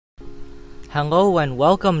Hello and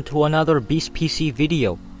welcome to another Beast PC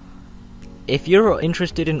video. If you're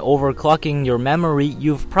interested in overclocking your memory,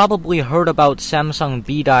 you've probably heard about Samsung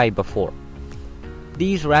B-Die before.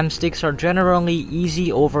 These RAM sticks are generally easy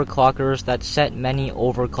overclockers that set many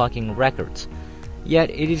overclocking records. Yet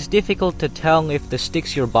it is difficult to tell if the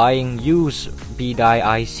sticks you're buying use B-Die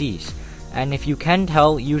ICs, and if you can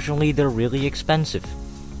tell, usually they're really expensive.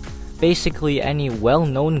 Basically, any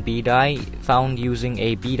well-known B-Die found using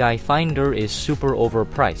a B-Die finder is super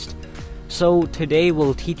overpriced. So today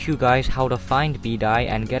we'll teach you guys how to find B-Die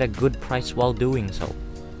and get a good price while doing so.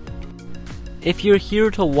 If you're here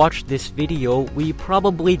to watch this video, we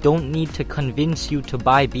probably don't need to convince you to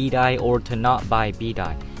buy B-Die or to not buy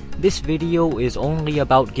B-Die. This video is only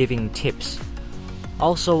about giving tips.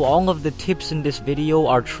 Also, all of the tips in this video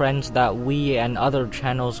are trends that we and other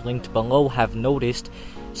channels linked below have noticed,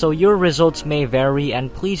 so your results may vary,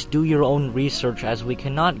 and please do your own research as we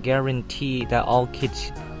cannot guarantee that all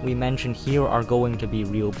kits we mention here are going to be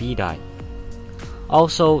real B-Die.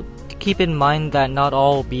 Also, keep in mind that not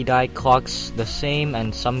all B-Die clocks the same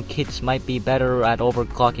and some kits might be better at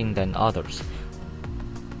overclocking than others.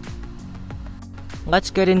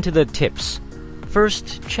 Let's get into the tips.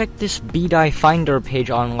 First, check this B-Die finder page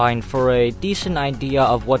online for a decent idea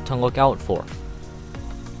of what to look out for.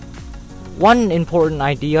 One important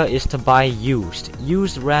idea is to buy used.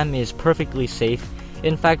 Used RAM is perfectly safe,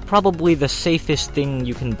 in fact probably the safest thing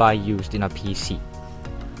you can buy used in a PC.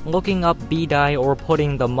 Looking up B-Die or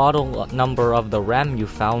putting the model number of the RAM you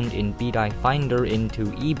found in B-Die Finder into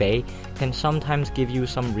eBay can sometimes give you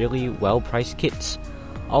some really well-priced kits.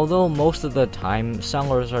 Although most of the time,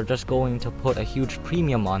 sellers are just going to put a huge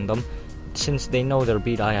premium on them since they know they're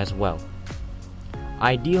B-Die as well.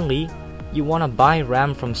 Ideally, you want to buy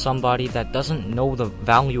RAM from somebody that doesn't know the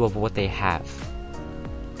value of what they have.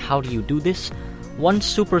 How do you do this? One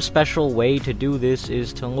super special way to do this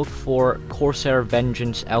is to look for Corsair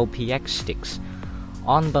Vengeance LPX sticks.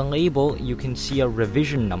 On the label, you can see a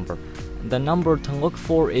revision number. The number to look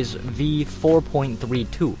for is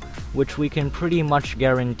V4.32, which we can pretty much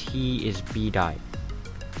guarantee is B-Die.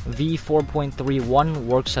 V4.31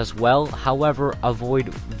 works as well, however, avoid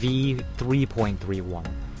V3.31.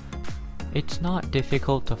 It's not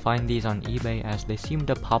difficult to find these on eBay as they seem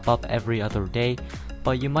to pop up every other day,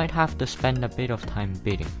 but you might have to spend a bit of time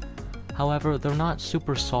bidding. However, they're not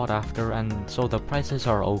super sought after and so the prices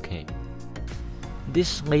are okay.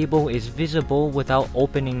 This label is visible without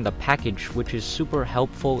opening the package, which is super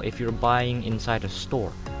helpful if you're buying inside a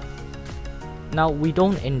store. Now, we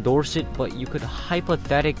don't endorse it, but you could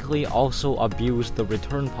hypothetically also abuse the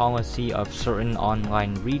return policy of certain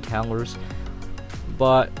online retailers,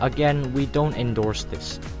 but again, we don't endorse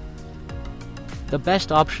this. The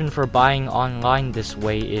best option for buying online this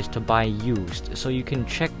way is to buy used, so you can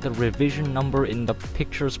check the revision number in the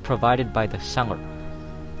pictures provided by the seller.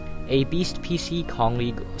 A Beast PC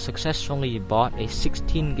colleague successfully bought a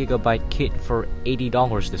 16GB kit for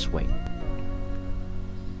 $80 this way.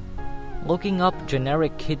 Looking up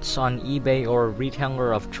generic kits on eBay or a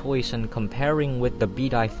retailer of choice and comparing with the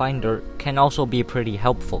B-Die finder can also be pretty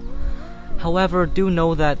helpful. However, do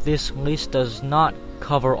know that this list does not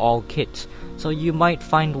cover all kits, so you might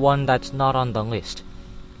find one that's not on the list.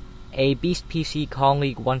 A Beast PC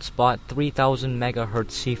colleague once bought 3000 MHz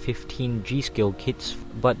C15 G-Skill kits,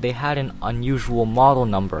 but they had an unusual model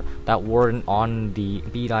number that weren't on the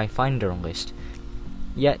B-Die finder list.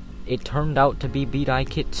 Yet, it turned out to be B-Die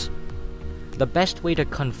kits. The best way to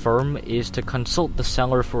confirm is to consult the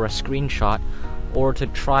seller for a screenshot or to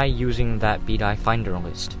try using that B-Die finder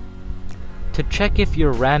list. To check if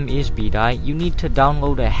your RAM is B-Die, you need to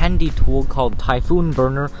download a handy tool called Typhoon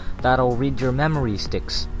Burner that'll read your memory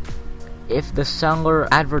sticks. If the seller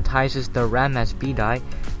advertises the RAM as B-Die,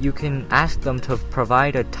 you can ask them to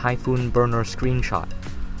provide a Typhoon Burner screenshot.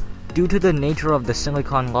 Due to the nature of the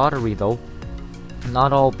silicon lottery though,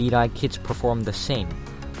 not all B-Die kits perform the same.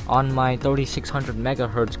 On my 3600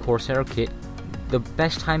 MHz Corsair kit, the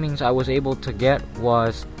best timings I was able to get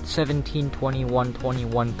was 17, 21,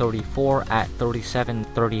 21, 34 at 37,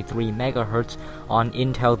 33 MHz on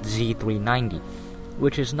Intel Z390,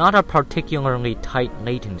 which is not a particularly tight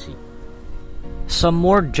latency. Some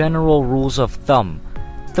more general rules of thumb.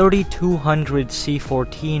 3200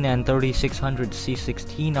 C14 and 3600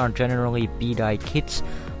 C16 are generally B-Die kits,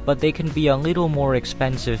 but they can be a little more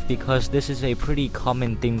expensive because this is a pretty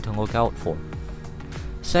common thing to look out for.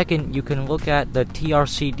 Second, you can look at the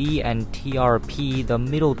TRCD and TRP, the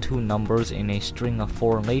middle two numbers in a string of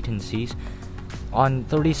 4 latencies. On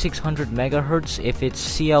 3600 MHz, if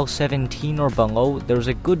it's CL17 or below, there's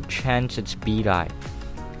a good chance it's B-Die.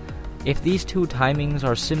 If these two timings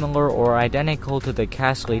are similar or identical to the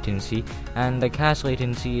cache latency, and the cache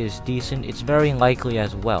latency is decent, it's very likely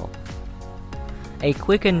as well. A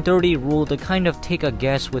quick and dirty rule to kind of take a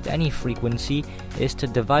guess with any frequency is to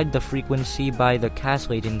divide the frequency by the cache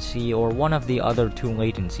latency or one of the other two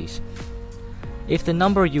latencies. If the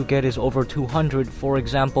number you get is over 200, for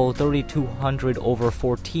example 3200 over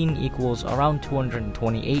 14 equals around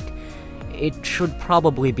 228, it should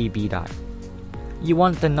probably be BDI. You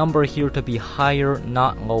want the number here to be higher,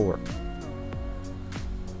 not lower.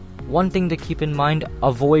 One thing to keep in mind,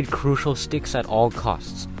 avoid crucial sticks at all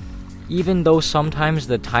costs. Even though sometimes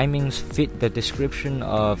the timings fit the description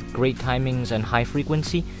of great timings and high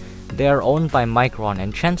frequency, they are owned by Micron,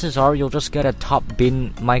 and chances are you'll just get a top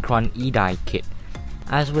bin Micron eDie kit.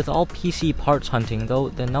 As with all PC parts hunting though,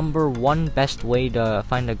 the number one best way to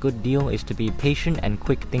find a good deal is to be patient and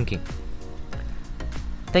quick thinking.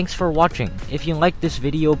 Thanks for watching. If you liked this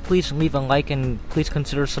video, please leave a like and please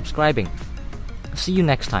consider subscribing. See you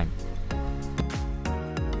next time.